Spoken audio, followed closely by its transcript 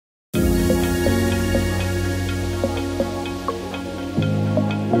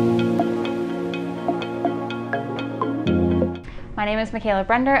My name is Michaela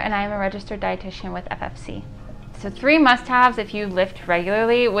Brender and I am a registered dietitian with FFC. So 3 must-haves if you lift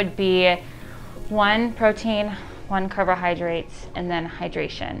regularly would be 1 protein, 1 carbohydrates, and then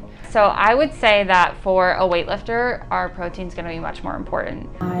hydration. So I would say that for a weightlifter, our protein is going to be much more important.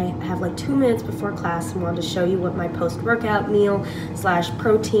 I have like 2 minutes before class and wanted to show you what my post-workout meal /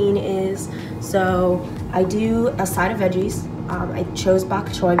 protein is. So I do a side of veggies. I chose bok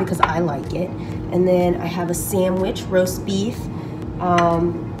choy because I like it. And then I have a sandwich, roast beef.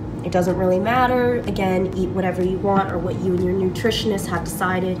 It doesn't really matter. Again, eat whatever you want or what you and your nutritionist have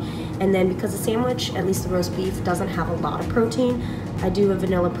decided. And then because the sandwich, at least the roast beef, doesn't have a lot of protein, I do a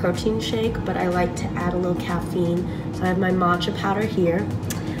vanilla protein shake, but I like to add a little caffeine. So I have my matcha powder here.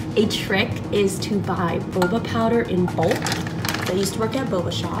 A trick is to buy boba powder in bulk. I used to work at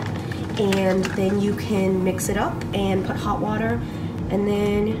Boba Shop. And then you can mix it up and put hot water, and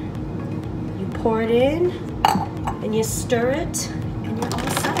then you pour it in and you stir it and you're all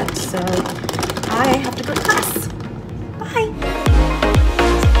set. So I have to go to class.